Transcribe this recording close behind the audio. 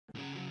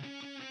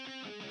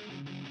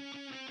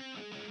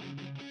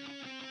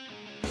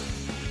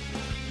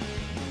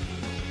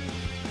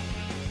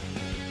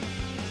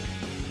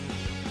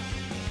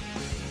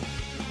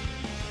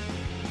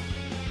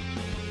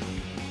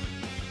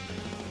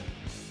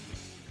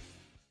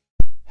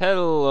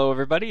Hello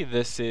everybody,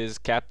 this is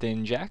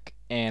CaptainJack,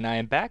 and I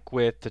am back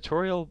with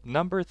tutorial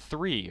number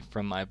 3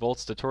 from my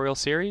Voltz tutorial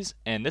series,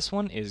 and this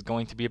one is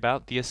going to be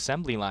about the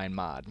assembly line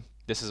mod.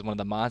 This is one of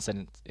the mods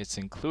that it's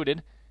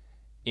included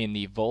in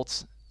the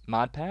Voltz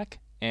mod pack,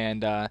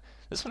 and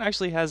this one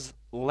actually has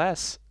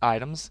less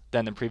items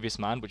than the previous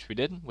mod which we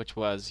did, which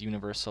was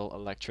Universal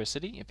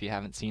Electricity. If you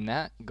haven't seen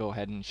that, go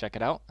ahead and check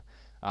it out.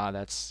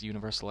 That's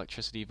Universal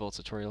Electricity Voltz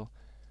tutorial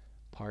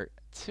Part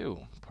 2.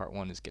 Part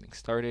 1 is getting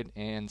started,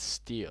 and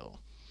steel.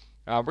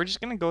 We're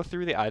just going to go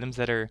through the items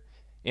that are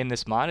in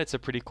this mod. It's a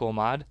pretty cool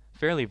mod,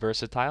 fairly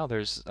versatile.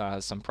 There's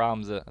some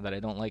problems that I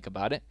don't like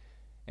about it,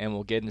 and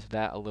we'll get into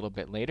that a little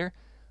bit later.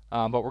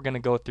 But we're going to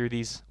go through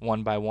these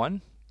one by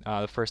one.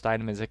 The first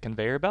item is a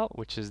conveyor belt,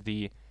 which is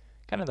the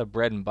kind of the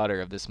bread and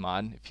butter of this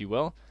mod, if you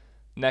will.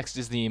 Next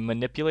is the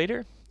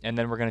manipulator, and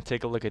then we're going to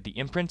take a look at the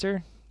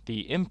imprinter,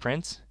 the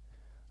imprint,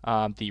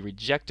 the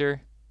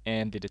rejector,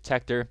 and the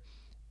detector.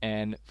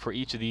 And for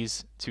each of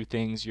these two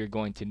things, you're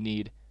going to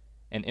need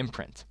an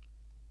imprint.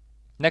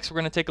 Next, we're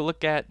going to take a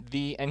look at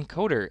the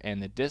encoder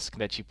and the disk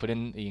that you put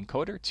in the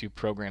encoder to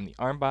program the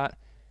ARMbot.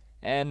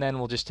 And then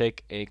we'll just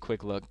take a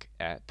quick look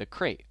at the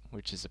crate,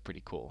 which is a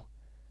pretty cool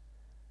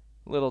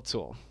little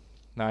tool.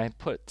 Now, I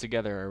put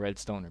together a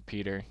redstone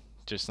repeater,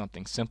 just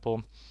something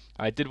simple.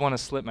 I did want to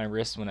slip my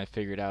wrist when I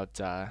figured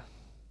out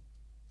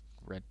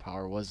red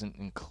power wasn't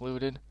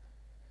included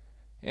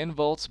in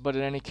Voltz, but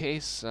in any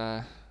case,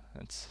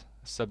 that's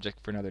subject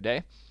for another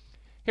day.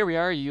 Here we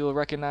are. You'll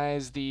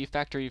recognize the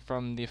factory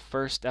from the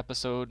first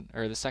episode,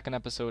 or the second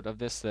episode of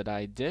this that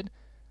I did.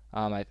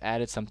 I've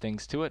added some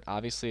things to it,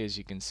 obviously, as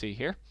you can see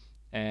here,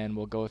 and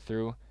we'll go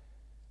through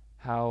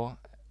how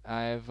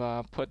I've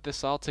put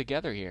this all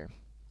together here.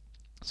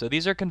 So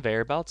these are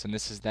conveyor belts, and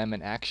this is them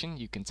in action.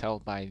 You can tell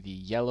by the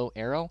yellow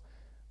arrow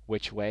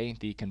which way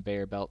the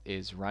conveyor belt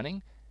is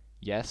running.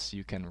 Yes,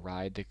 you can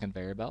ride the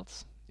conveyor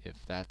belts if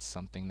that's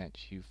something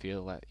that you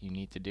feel that you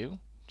need to do,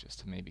 just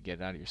to maybe get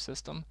it out of your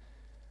system.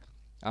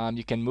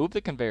 You can move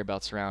the conveyor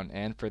belts around,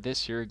 and for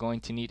this you're going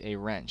to need a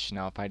wrench.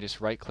 Now if I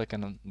just right click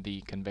on the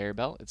conveyor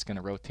belt, it's going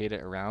to rotate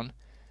it around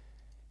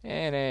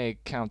in a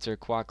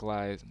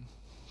counterclockwise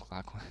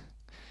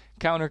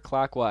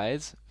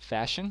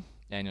fashion,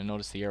 and you'll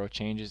notice the arrow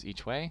changes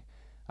each way.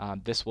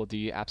 This will do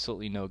you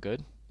absolutely no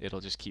good.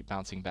 It'll just keep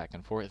bouncing back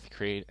and forth,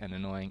 create an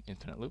annoying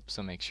infinite loop,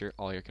 so make sure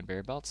all your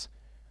conveyor belts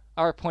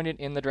are pointed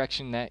in the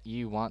direction that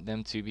you want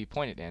them to be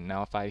pointed in.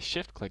 Now if I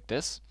shift click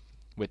this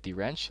with the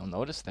wrench, you'll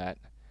notice that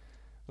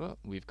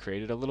we've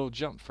created a little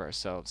jump for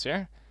ourselves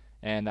here,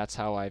 and that's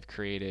how I've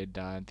created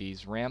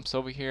these ramps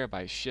over here.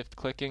 By shift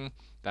clicking,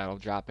 that'll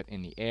drop it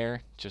in the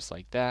air just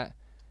like that.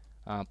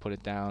 Put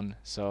it down,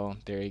 so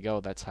there you go.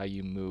 That's how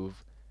you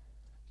move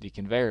the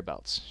conveyor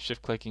belts,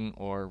 shift clicking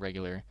or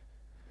regular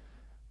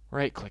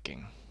right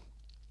clicking.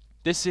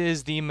 This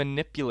is the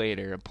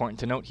manipulator. Important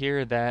to note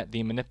here that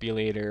the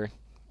manipulator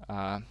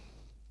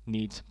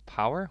needs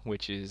power,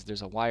 which is,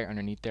 there's a wire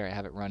underneath there. I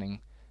have it running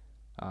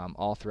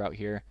all throughout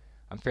here.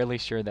 I'm fairly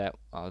sure that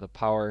the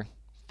power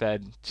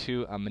fed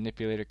to a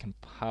manipulator can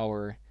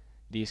power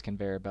these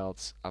conveyor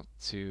belts up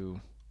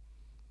to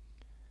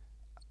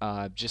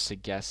just a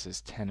guess is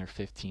 10 or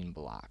 15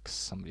 blocks.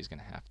 Somebody's going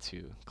to have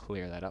to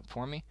clear that up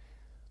for me.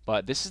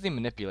 But this is the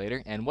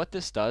manipulator, and what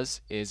this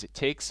does is it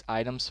takes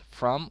items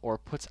from or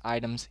puts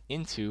items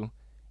into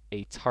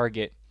a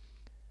target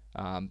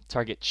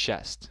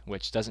chest,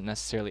 which doesn't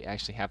necessarily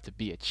actually have to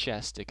be a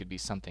chest. It could be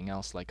something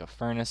else like a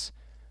furnace,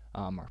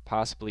 or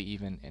possibly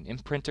even an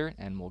imprinter,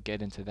 and we'll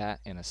get into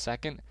that in a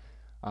second.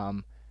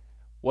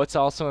 What's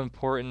also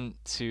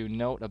important to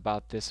note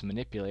about this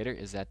manipulator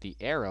is that the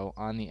arrow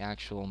on the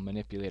actual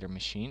manipulator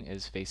machine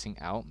is facing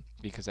out,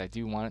 because I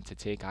do want it to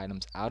take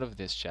items out of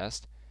this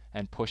chest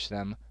and push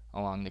them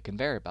along the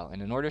conveyor belt.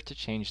 And in order to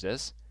change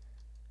this,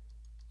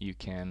 you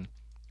can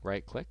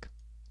right click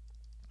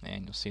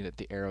and you'll see that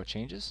the arrow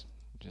changes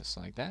just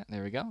like that.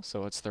 There we go.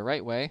 So it's the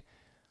right way.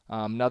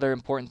 Another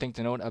important thing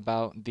to note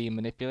about the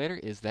manipulator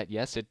is that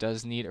yes, it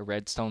does need a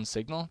redstone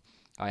signal.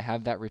 I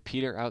have that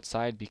repeater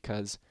outside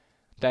because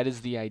that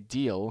is the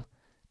ideal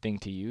thing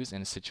to use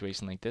in a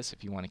situation like this.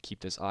 If you want to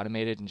keep this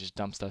automated and just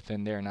dump stuff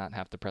in there and not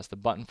have to press the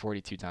button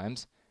 42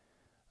 times,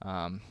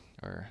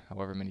 or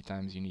however many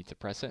times you need to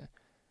press it.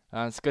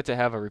 It's good to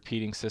have a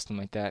repeating system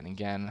like that, and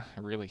again, I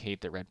really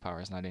hate that red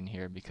power is not in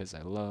here because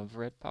I love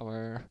red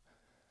power.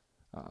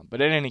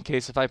 But in any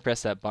case, if I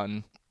press that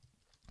button,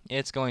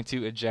 it's going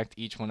to eject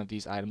each one of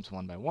these items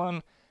one by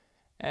one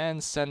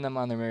and send them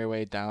on their merry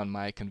way down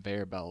my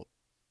conveyor belt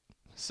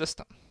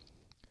system.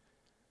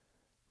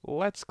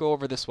 Let's go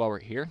over this while we're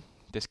here.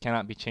 This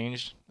cannot be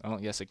changed. Oh,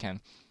 yes it can.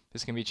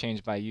 This can be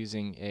changed by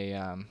using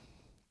a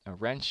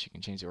wrench. You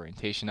can change the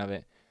orientation of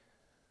it.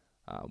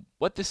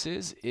 What this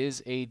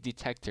is a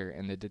detector,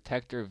 and the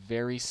detector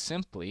very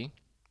simply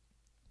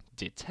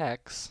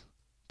detects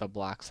the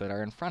blocks that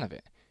are in front of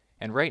it.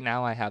 And right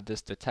now I have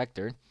this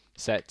detector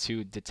set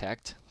to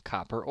detect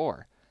copper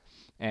ore,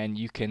 and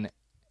you can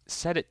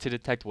set it to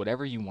detect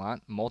whatever you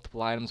want,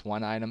 multiple items,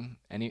 one item,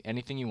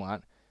 anything you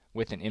want.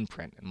 with an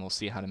imprint, and we'll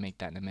see how to make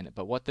that in a minute.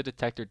 But what the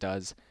detector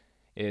does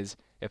is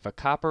if a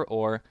copper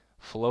ore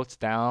floats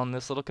down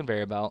this little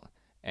conveyor belt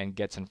and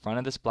gets in front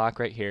of this block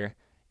right here,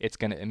 it's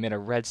going to emit a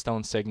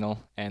redstone signal,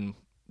 and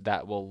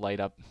that will light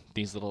up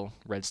these little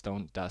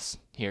redstone dusts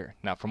here.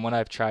 Now, from what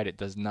I've tried, it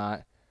does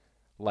not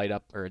light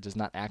up, or it does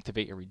not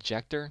activate a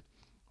rejector,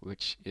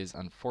 which is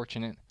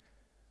unfortunate.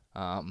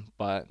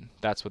 But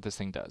that's what this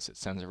thing does. It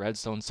sends a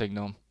redstone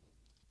signal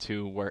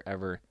to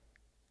wherever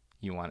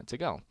you want it to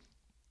go.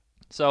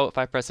 So if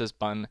I press this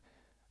button,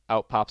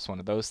 out pops one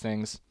of those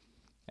things.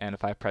 And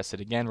if I press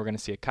it again, we're going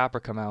to see a copper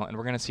come out, and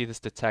we're going to see this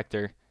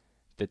detector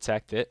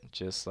detect it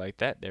just like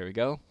that. There we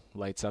go.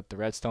 Lights up the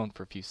redstone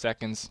for a few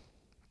seconds,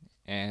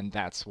 and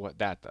that's what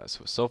that does.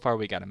 So far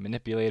we got a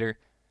manipulator,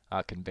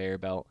 a conveyor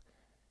belt,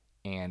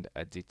 and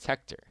a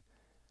detector.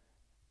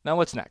 Now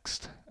what's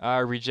next?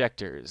 Our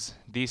rejectors.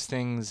 These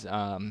things,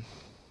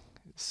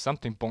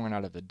 something born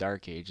out of the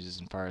Dark Ages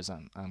as far as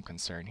I'm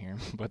concerned here,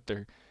 but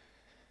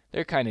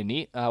they're kind of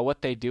neat.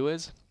 What they do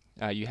is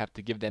you have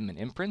to give them an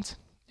imprint,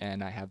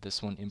 and I have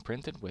this one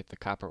imprinted with the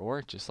copper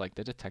ore, just like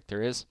the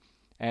detector is.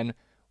 And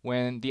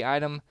when the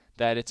item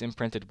that it's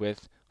imprinted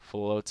with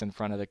floats in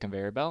front of the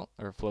conveyor belt,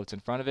 or floats in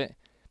front of it,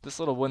 this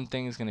little wooden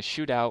thing is going to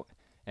shoot out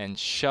and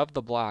shove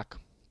the block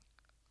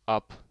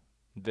up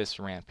this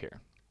ramp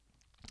here.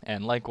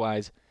 And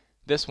likewise,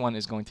 this one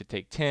is going to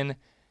take tin,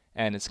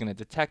 and it's going to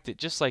detect it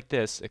just like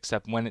this,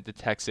 except when it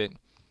detects it,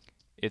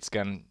 it's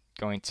going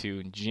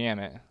to jam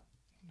it.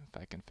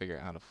 If I can figure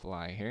out how to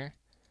fly here.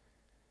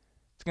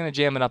 It's going to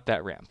jam it up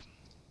that ramp.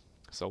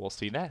 So we'll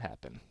see that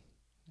happen.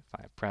 If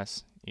I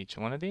press each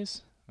one of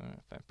these, or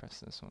if I press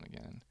this one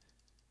again,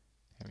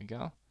 there we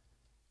go.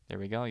 There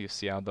we go. You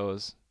see how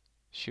those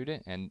shoot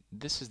it? And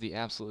this is the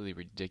absolutely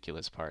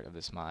ridiculous part of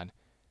this mod.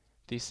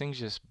 These things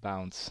just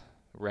bounce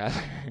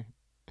rather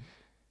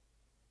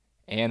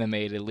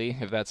animatedly,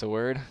 if that's a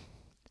word,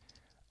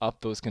 up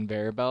those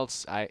conveyor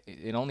belts.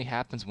 It only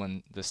happens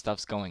when the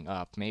stuff's going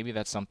up. Maybe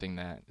that's something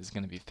that is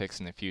going to be fixed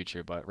in the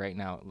future, but right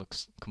now it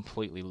looks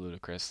completely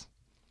ludicrous.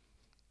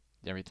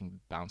 Everything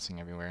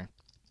bouncing everywhere.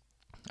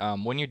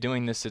 When you're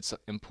doing this, it's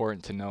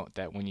important to note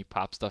that when you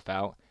pop stuff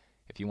out,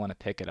 if you want to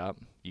pick it up,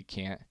 you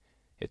can't.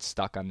 It's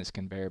stuck on this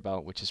conveyor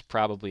belt, which is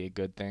probably a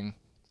good thing,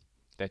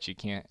 that you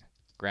can't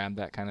grab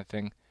that kind of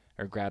thing,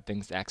 or grab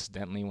things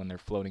accidentally when they're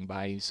floating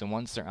by you. So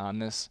once they're on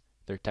this,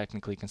 they're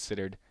technically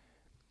considered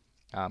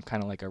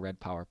kind of like a red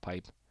power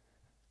pipe,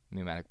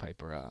 pneumatic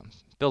pipe, or a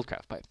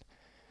buildcraft pipe.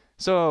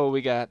 So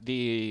we got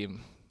the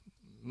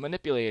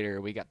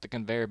manipulator, we got the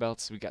conveyor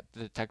belts, we got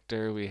the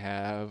detector, we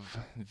have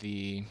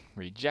the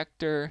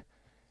rejector,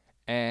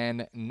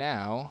 and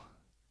now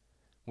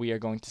we are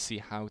going to see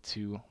how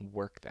to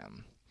work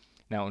them.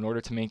 Now, in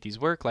order to make these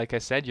work, like I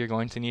said, you're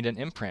going to need an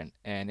imprint,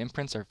 and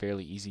imprints are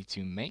fairly easy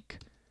to make.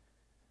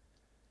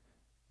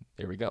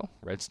 There we go,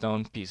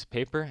 redstone piece of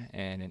paper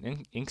and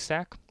an ink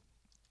sac.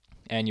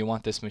 And you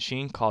want this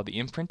machine called the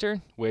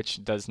imprinter,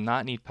 which does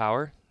not need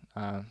power.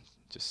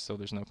 Just so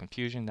there's no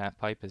confusion, that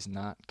pipe is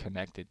not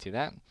connected to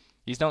that.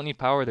 These don't need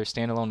power, they're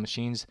standalone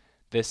machines.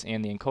 This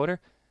and the encoder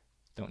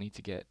don't need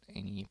to get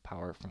any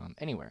power from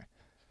anywhere.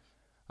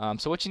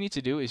 So what you need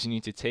to do is you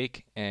need to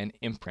take an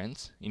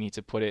imprint, you need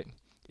to put it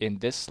in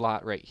this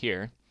slot right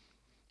here,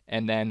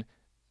 and then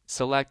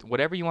select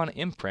whatever you want to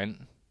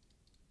imprint.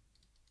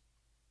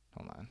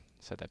 Hold on,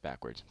 said that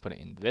backwards. Put it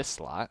in this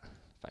slot,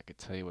 if I could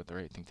tell you what the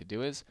right thing to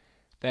do is.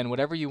 Then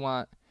whatever you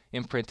want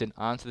imprinted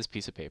onto this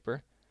piece of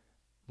paper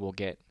will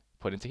get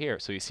put into here.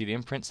 So you see the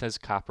imprint says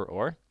copper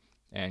ore,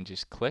 and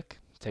just click,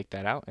 take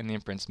that out, and the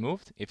imprint's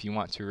moved. If you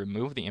want to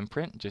remove the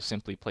imprint, just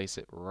simply place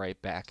it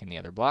right back in the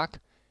other block,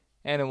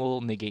 and it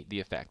will negate the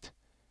effect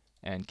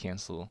and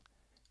cancel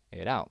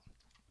it out.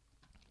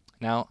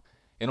 Now,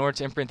 in order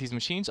to imprint these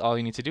machines, all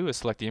you need to do is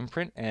select the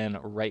imprint and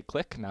right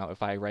click. Now,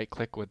 if I right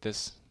click with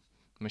this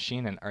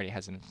machine and it already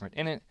has an imprint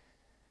in it,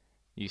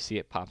 you see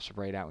it pops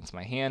right out into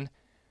my hand.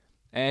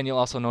 And you'll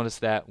also notice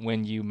that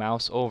when you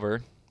mouse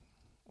over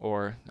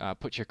or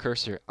put your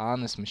cursor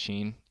on this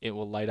machine, it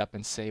will light up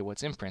and say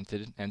what's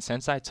imprinted. And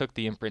since I took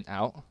the imprint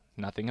out,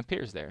 nothing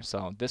appears there.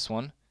 So this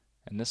one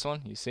and this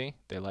one, you see,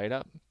 they light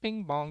up.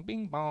 Bing bong,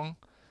 bing bong.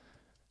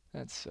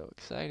 That's so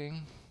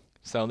exciting.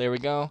 So there we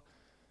go.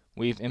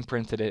 We've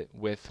imprinted it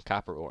with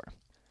copper ore.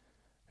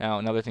 Now,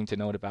 another thing to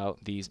note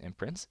about these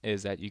imprints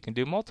is that you can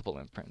do multiple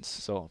imprints.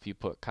 So if you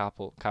put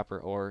copper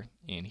ore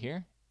in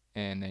here,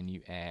 and then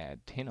you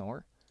add tin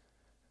ore,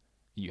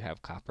 you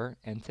have copper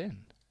and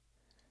tin.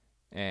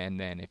 And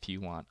then if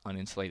you want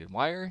uninsulated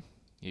wire,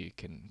 you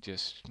can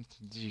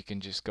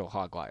just go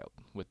hog wild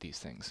with these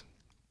things.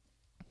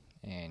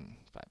 And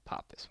if I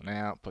pop this one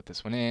out, put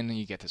this one in,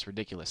 you get this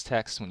ridiculous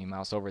text when you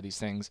mouse over these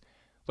things.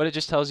 But it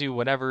just tells you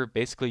whatever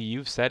basically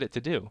you've set it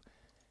to do.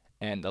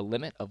 And the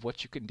limit of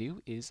what you can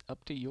do is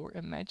up to your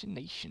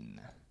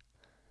imagination.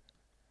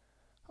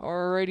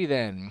 Alrighty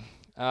then.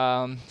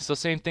 So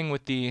same thing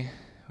with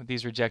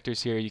these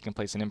rejectors here. You can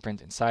place an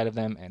imprint inside of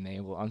them, and they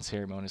will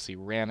unceremoniously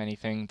ram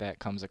anything that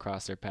comes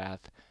across their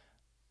path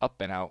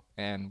up and out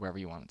and wherever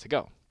you want it to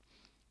go.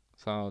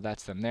 So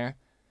that's them there.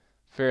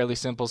 Fairly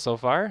simple so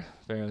far.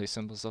 Fairly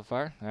simple so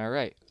far. All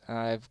right.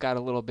 I've got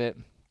a little bit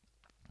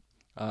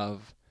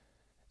of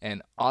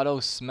an auto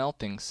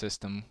smelting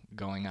system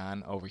going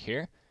on over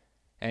here.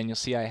 And you'll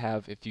see I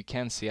have, if you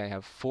can see, I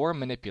have 4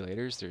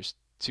 manipulators. There's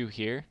 2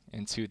 here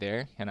and 2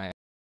 there. And I have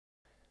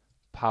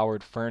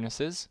powered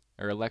furnaces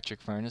or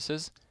electric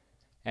furnaces.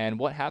 And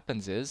what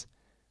happens is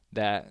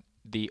that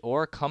the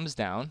ore comes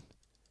down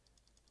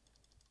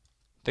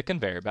the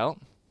conveyor belt.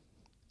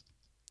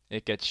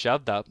 It gets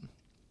shoved up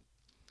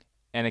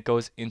and it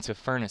goes into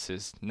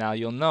furnaces. Now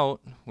you'll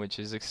note, which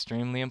is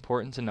extremely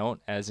important to note,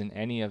 as in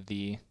any of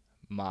the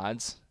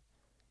mods,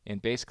 in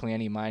basically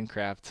any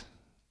Minecraft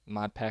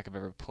mod pack I've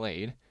ever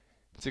played,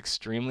 it's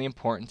extremely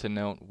important to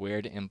note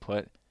where to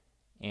input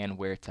and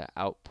where to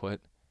output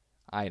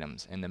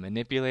items. And the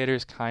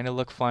manipulators kind of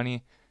look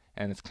funny,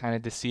 and it's kind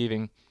of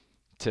deceiving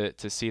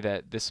to see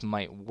that this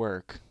might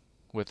work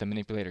with the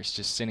manipulators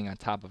just sitting on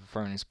top of a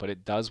furnace, but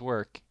it does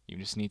work. You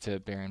just need to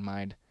bear in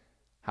mind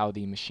how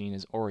the machine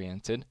is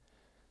oriented.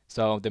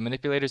 So the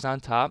manipulator's on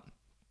top,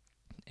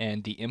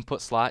 and the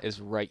input slot is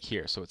right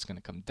here. So it's going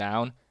to come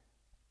down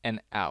and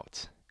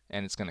out,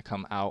 and it's going to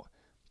come out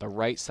the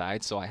right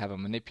side. So I have a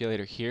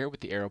manipulator here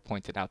with the arrow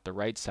pointed out the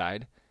right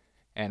side,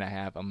 and I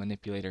have a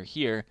manipulator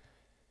here,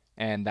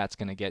 and that's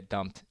going to get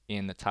dumped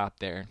in the top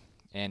there.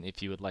 And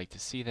if you would like to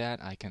see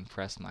that, I can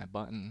press my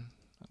button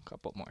a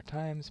couple more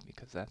times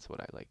because that's what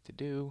I like to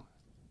do.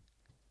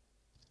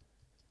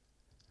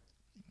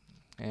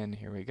 And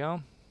here we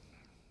go.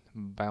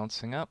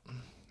 Bouncing up.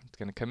 It's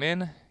going to come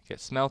in,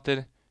 get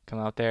smelted, come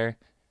out there,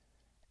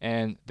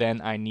 and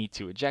then I need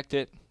to eject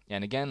it.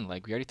 And again,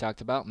 like we already talked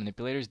about,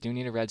 manipulators do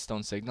need a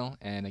redstone signal,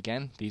 and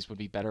again, these would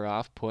be better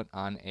off put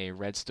on a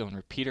redstone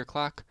repeater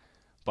clock,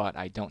 but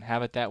I don't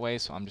have it that way,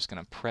 so I'm just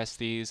going to press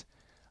these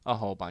a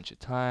whole bunch of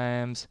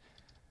times,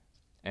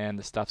 and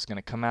the stuff's going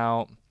to come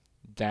out,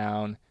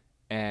 down,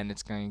 and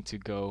it's going to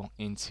go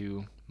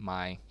into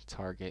my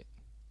target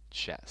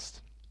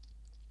chest.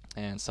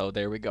 And so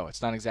there we go.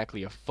 It's not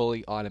exactly a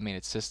fully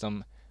automated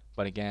system,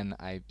 but again,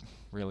 I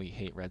really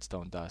hate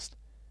redstone dust,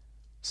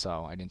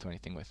 so I didn't do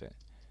anything with it.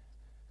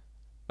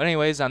 But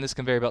anyways, on this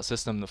conveyor belt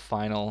system, the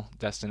final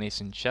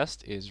destination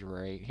chest is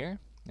right here,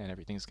 and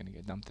everything's going to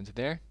get dumped into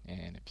there.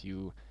 And if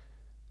you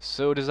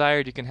so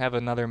desired, you can have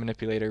another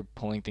manipulator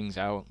pulling things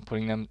out,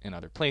 putting them in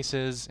other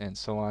places, and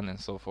so on and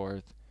so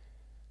forth.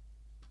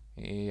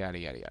 Yada,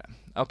 yada, yada.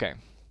 Okay.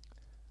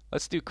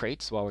 Let's do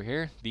crates while we're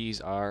here.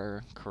 These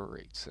are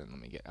crates, and let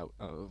me get out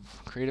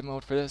of creative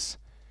mode for this.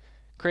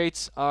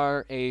 Crates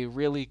are a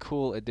really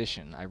cool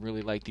addition. I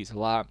really like these a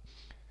lot.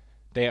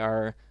 They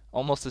are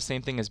almost the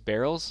same thing as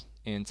barrels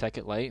in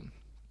Tekkit Lite,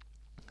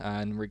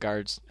 in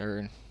regards,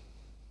 or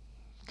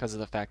because of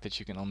the fact that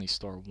you can only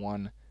store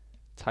one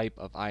type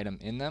of item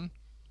in them,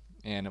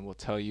 and it will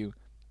tell you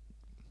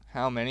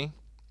how many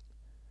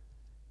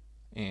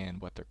and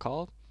what they're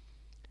called.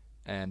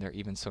 And they're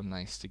even so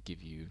nice to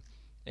give you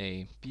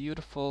a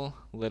beautiful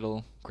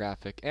little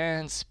graphic.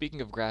 And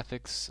speaking of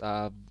graphics,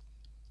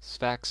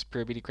 Sphax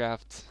Pure Beauty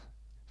Craft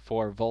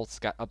for Voltz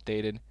got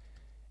updated,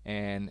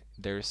 and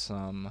there's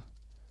some,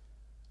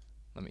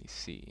 let me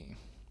see,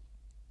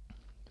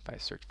 if I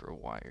search for a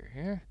wire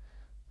here,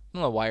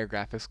 the wire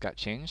graphics got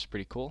changed.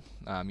 Pretty cool.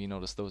 You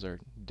notice those are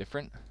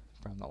different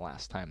from the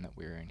last time that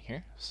we were in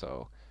here,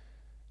 so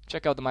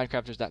check out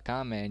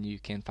theminecrafters.com and you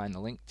can find the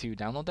link to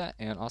download that,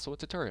 and also a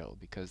tutorial,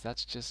 because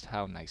that's just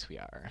how nice we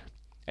are.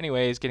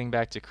 Anyways, getting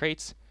back to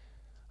crates,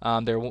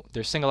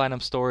 they're single item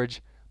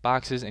storage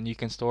boxes, and you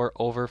can store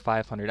over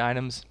 500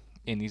 items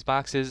in these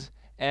boxes.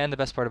 And the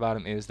best part about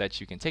them is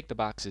that you can take the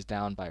boxes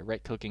down by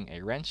right-clicking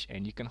a wrench,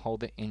 and you can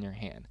hold it in your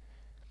hand.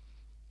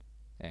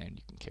 And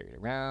you can carry it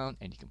around,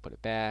 and you can put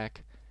it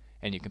back,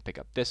 and you can pick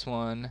up this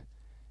one,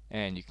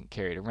 and you can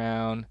carry it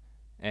around,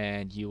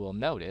 and you will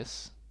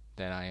notice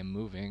that I am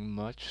moving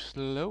much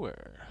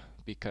slower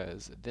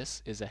because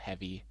this is a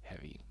heavy,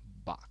 heavy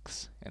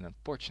box, and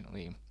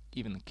unfortunately,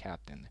 even the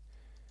captain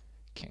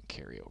can't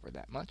carry over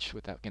that much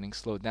without getting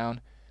slowed down.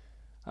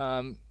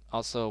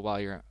 Also,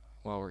 while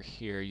we're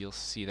here, you'll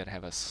see that I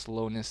have a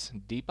slowness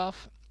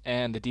debuff,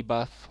 and the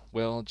debuff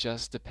will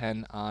just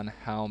depend on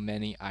how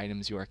many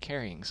items you are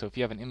carrying. So if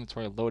you have an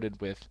inventory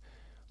loaded with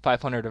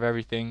 500 of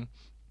everything,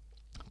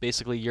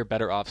 basically you're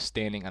better off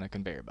standing on a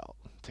conveyor belt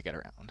to get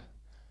around,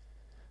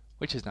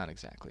 which is not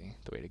exactly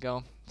the way to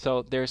go.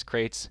 So there's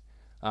crates.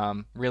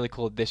 Really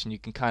cool addition. You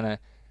can kind of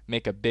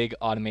make a big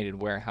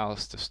automated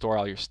warehouse to store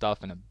all your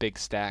stuff in a big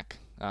stack.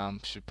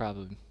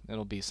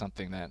 It'll be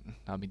something that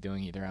I'll be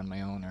doing either on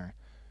my own or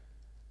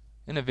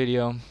in a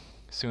video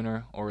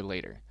sooner or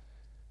later.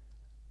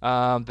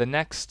 The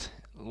next,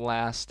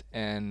 last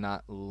and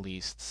not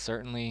least,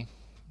 certainly,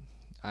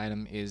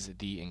 item is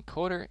the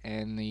encoder,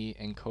 and the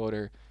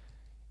encoder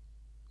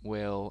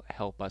will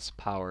help us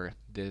power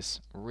this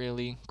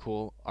really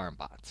cool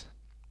armbot.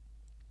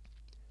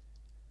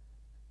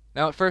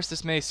 Now at first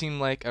this may seem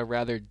like a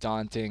rather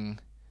daunting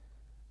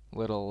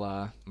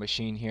little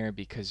machine here,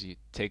 because it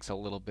takes a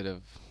little bit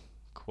of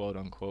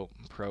quote-unquote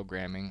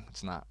programming.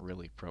 It's not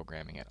really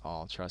programming at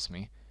all, trust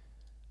me.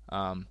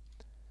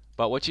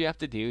 But what you have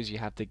to do is you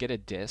have to get a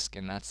disk,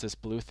 and that's this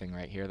blue thing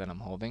right here that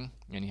I'm holding,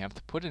 and you have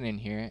to put it in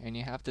here, and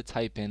you have to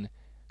type in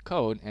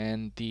code,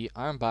 and the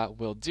ARMbot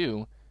will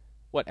do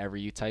whatever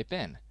you type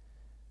in.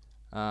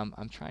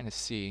 I'm trying to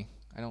see.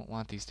 I don't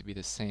want these to be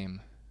the same.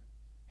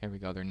 Here we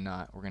go, they're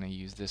not. We're going to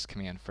use this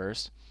command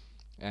first,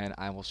 and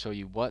I will show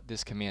you what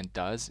this command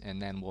does,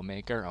 and then we'll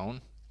make our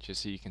own,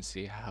 just so you can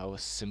see how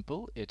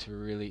simple it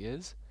really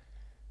is.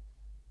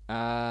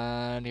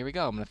 And here we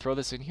go. I'm going to throw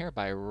this in here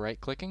by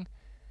right-clicking,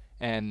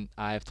 and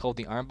I've told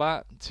the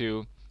ARMbot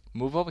to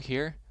move over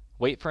here,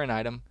 wait for an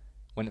item.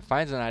 When it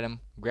finds an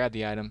item, grab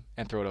the item,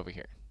 and throw it over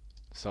here.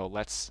 So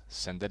let's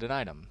send it an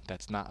item.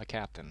 That's not a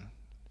captain.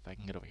 If I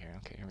can get over here.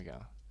 Okay, here we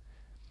go.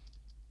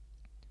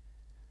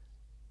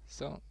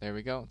 So there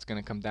we go. It's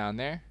going to come down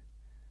there.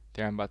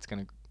 The ARMbot's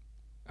going to...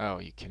 Oh,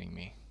 are you kidding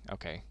me?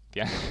 Okay.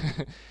 Yeah.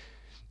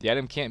 The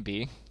item can't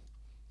be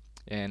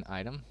an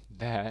item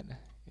that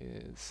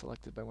is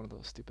selected by one of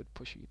those stupid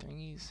pushy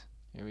thingies.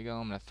 Here we go.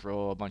 I'm going to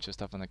throw a bunch of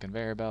stuff on the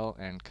conveyor belt,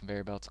 and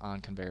conveyor belts on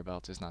conveyor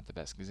belts is not the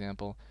best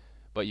example.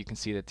 But you can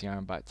see that the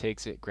ARMbot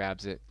takes it,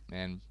 grabs it,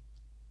 and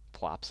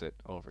plops it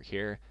over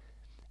here.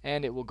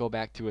 And it will go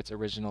back to its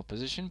original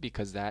position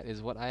because that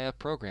is what I have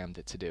programmed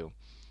it to do.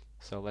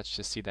 So let's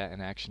just see that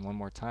in action one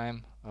more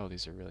time. Oh,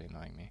 these are really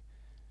annoying me.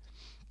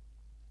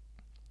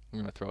 I'm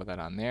going to throw that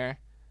on there.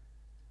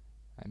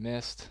 I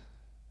missed.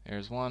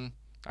 There's one.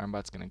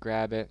 ARMbot's going to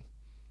grab it,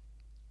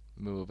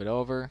 move it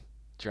over,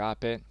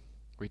 drop it,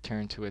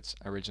 return to its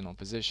original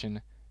position,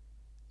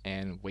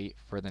 and wait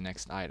for the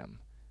next item.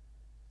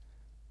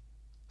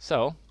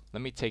 So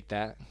let me take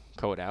that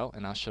code out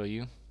and I'll show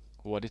you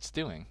what it's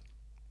doing.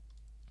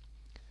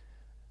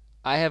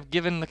 I have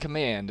given the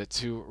command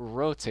to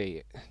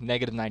rotate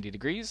 -90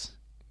 degrees,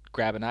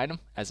 grab an item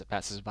as it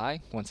passes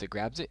by. Once it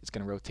grabs it, it's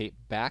going to rotate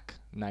back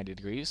 90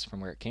 degrees from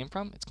where it came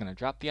from. It's going to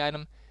drop the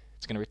item,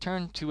 it's going to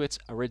return to its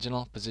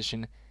original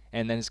position,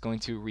 and then it's going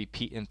to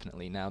repeat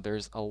infinitely. Now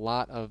there's a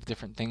lot of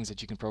different things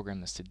that you can program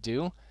this to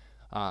do.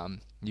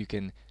 You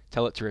can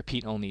tell it to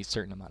repeat only a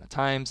certain amount of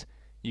times.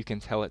 You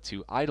can tell it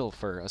to idle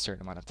for a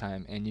certain amount of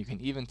time, and you can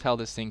even tell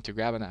this thing to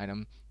grab an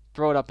item,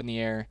 throw it up in the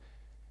air,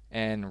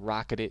 and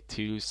rocket it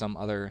to some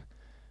other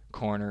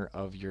corner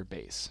of your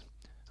base.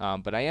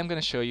 But I am going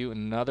to show you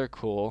another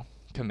cool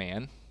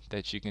command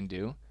that you can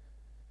do,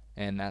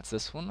 and that's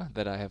this one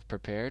that I have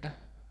prepared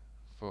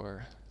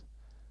for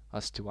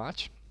us to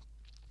watch.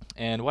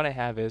 And what I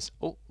have is,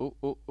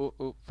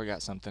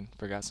 forgot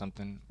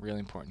something really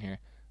important here.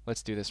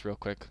 Let's do this real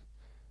quick.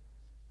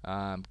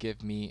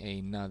 Give me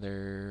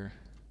another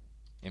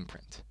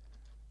imprint.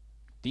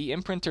 The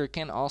imprinter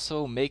can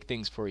also make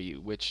things for you,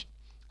 which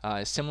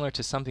is similar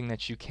to something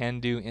that you can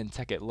do in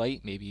Tekkit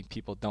Lite. Maybe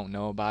people don't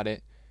know about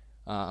it.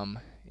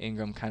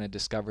 Ingram kind of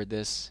discovered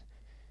this,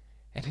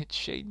 and it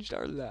changed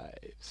our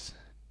lives.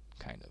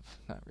 Kind of,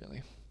 not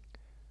really.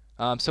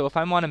 So if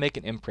I want to make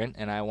an imprint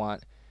and I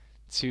want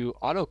to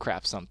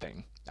auto-craft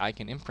something, I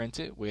can imprint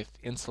it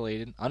with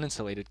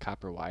uninsulated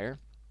copper wire.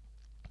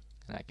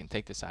 And I can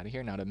take this out of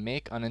here. Now to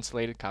make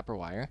uninsulated copper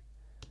wire,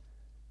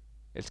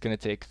 it's going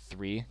to take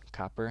 3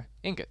 copper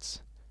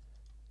ingots.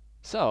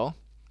 So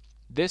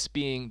this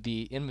being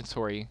the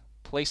inventory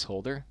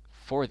placeholder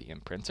for the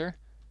imprinter.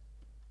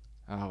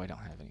 Oh, I don't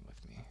have any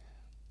with me.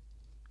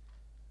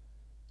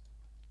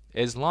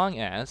 As long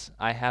as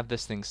I have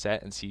this thing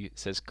set, and see it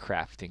says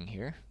crafting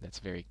here, that's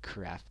very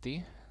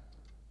crafty.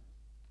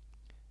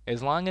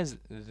 As long as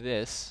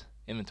this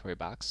inventory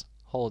box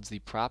holds the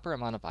proper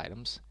amount of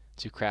items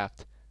to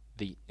craft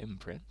the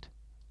imprint,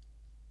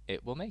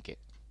 it will make it.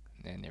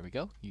 And there we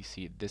go. You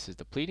see this is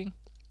depleting,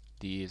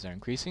 these are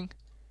increasing,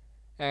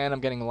 and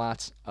I'm getting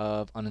lots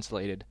of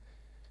uninsulated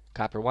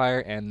copper wire,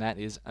 and that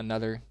is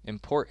another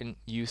important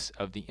use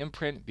of the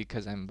imprint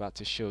because I'm about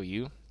to show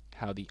you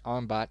how the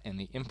ARMbot and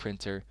the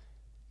imprinter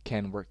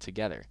can work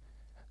together.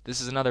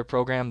 This is another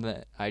program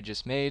that I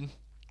just made,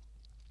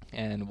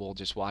 and we'll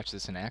just watch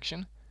this in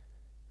action.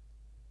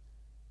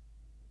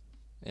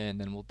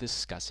 And then we'll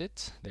discuss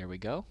it. There we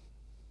go.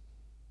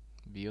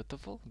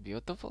 Beautiful,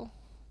 beautiful.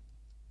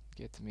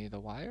 Get me the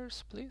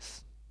wires,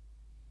 please.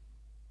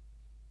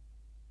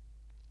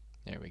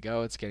 There we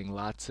go. It's getting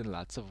lots and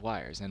lots of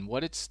wires. And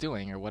what it's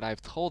doing, or what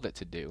I've told it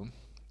to do,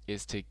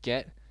 is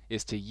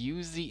to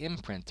use the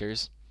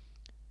imprinter's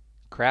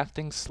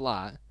crafting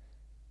slot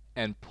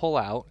and pull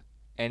out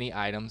any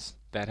items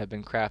that have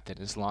been crafted,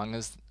 as long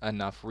as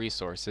enough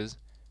resources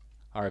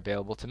are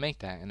available to make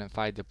that. And if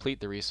I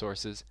deplete the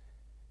resources,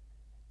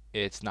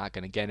 it's not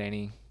going to get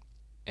any,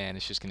 and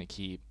it's just going to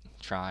keep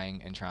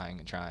trying and trying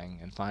and trying,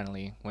 and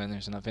finally, when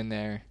there's enough in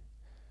there,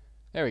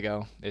 there we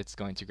go, it's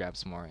going to grab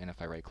some more. And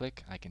if I right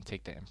click, I can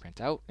take that imprint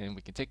out, and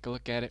we can take a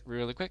look at it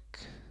really quick.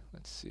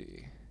 Let's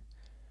see.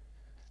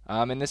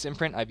 In this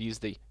imprint, I've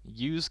used the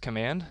use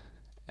command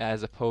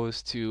as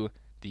opposed to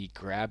the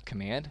grab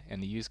command,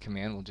 and the use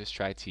command will just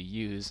try to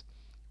use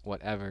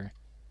whatever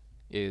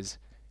is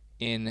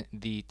in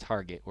the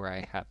target where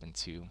I happen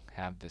to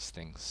have this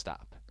thing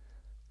stop.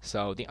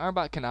 So the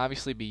ARMbot can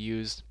obviously be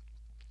used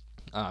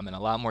in a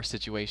lot more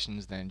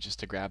situations than just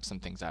to grab some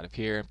things out of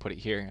here and put it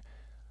here.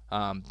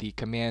 The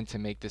command to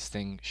make this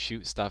thing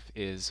shoot stuff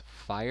is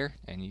fire,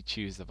 and you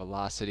choose the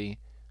velocity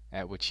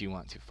at which you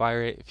want to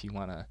fire it. If you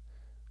want to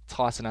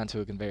toss it onto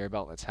a conveyor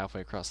belt that's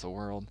halfway across the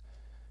world,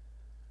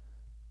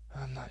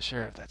 I'm not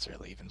sure if that's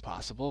really even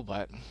possible,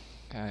 but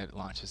it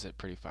launches it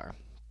pretty far.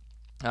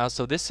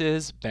 So this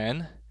has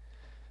been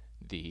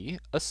the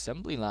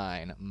assembly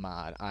line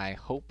mod. I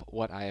hope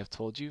what I have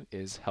told you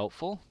is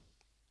helpful.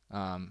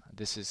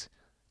 This is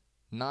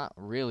not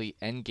really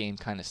end game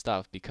kind of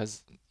stuff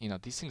because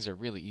these things are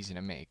really easy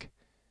to make.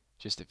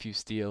 Just a few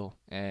steel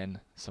and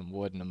some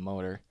wood and a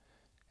motor,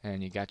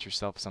 and you got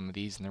yourself some of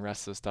these, and the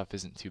rest of the stuff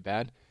isn't too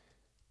bad.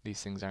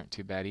 These things aren't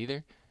too bad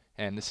either.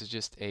 And this is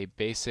just a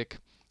basic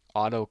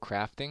auto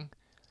crafting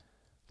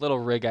little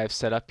rig I've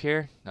set up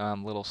here,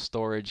 little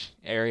storage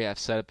area I've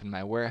set up in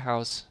my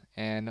warehouse.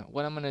 And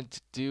what I'm going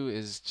to do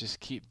is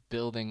just keep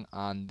building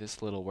on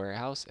this little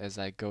warehouse as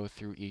I go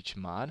through each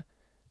mod.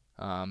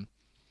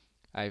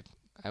 I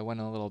went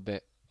a little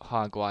bit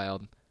hog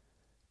wild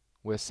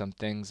with some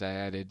things. I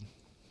added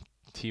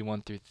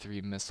T1 through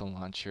 3 missile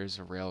launchers,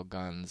 rail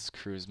guns,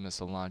 cruise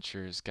missile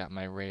launchers, got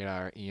my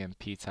radar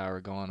EMP tower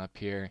going up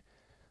here.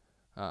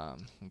 Got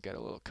a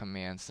little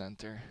command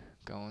center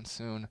going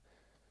soon.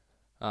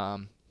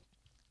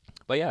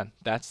 But yeah,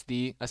 that's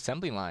the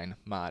assembly line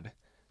mod.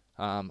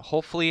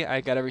 Hopefully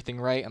I got everything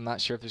right. I'm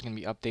not sure if there's going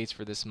to be updates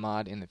for this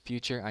mod in the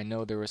future. I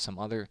know there were some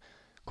other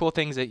cool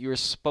things that you were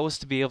supposed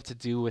to be able to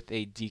do with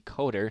a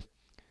decoder,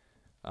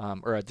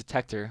 or a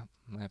detector,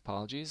 my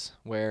apologies,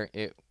 where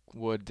it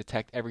would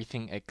detect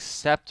everything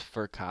except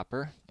for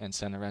copper and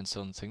send a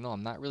redstone signal.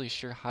 I'm not really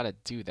sure how to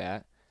do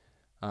that.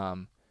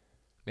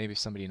 Maybe if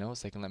somebody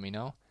knows, they can let me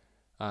know.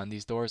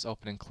 These doors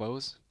open and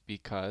close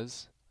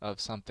because of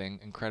something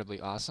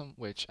incredibly awesome,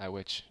 which I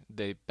wish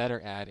they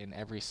better add in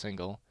every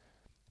single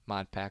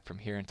mod pack from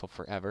here until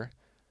forever.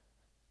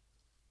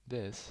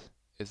 This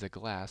is a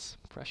glass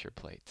pressure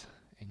plate,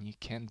 and you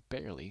can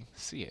barely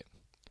see it.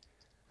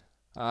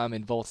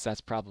 In Voltz,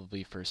 that's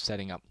probably for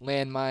setting up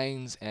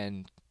landmines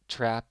and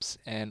traps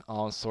and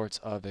all sorts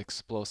of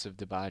explosive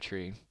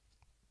debauchery,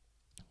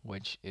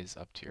 which is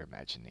up to your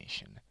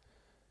imagination.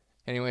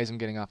 Anyways, I'm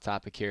getting off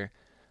topic here.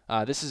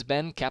 This has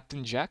been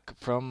CaptainJack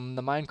from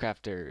the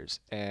Minecrafters,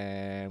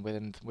 and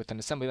with an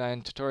assembly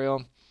line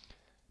tutorial.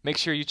 Make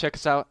sure you check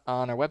us out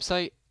on our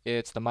website.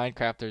 It's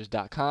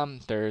theminecrafters.com.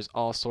 There's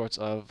all sorts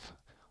of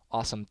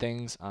awesome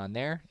things on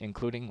there,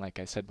 including, like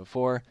I said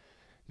before,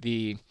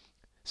 the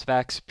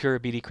Sphax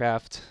Pure BD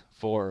Craft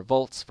for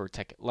Voltz, for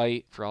Tech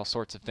Lite, for all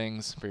sorts of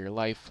things for your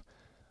life.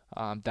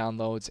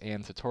 Downloads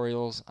and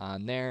tutorials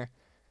on there.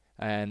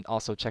 And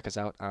also check us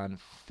out on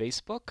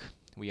Facebook.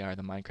 We are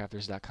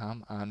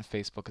theminecrafters.com on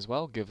Facebook as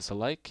well. Give us a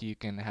like. You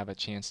can have a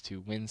chance to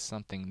win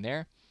something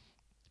there.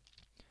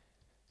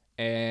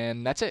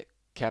 And that's it.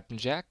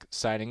 CaptainJack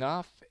signing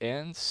off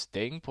and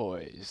staying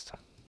poised.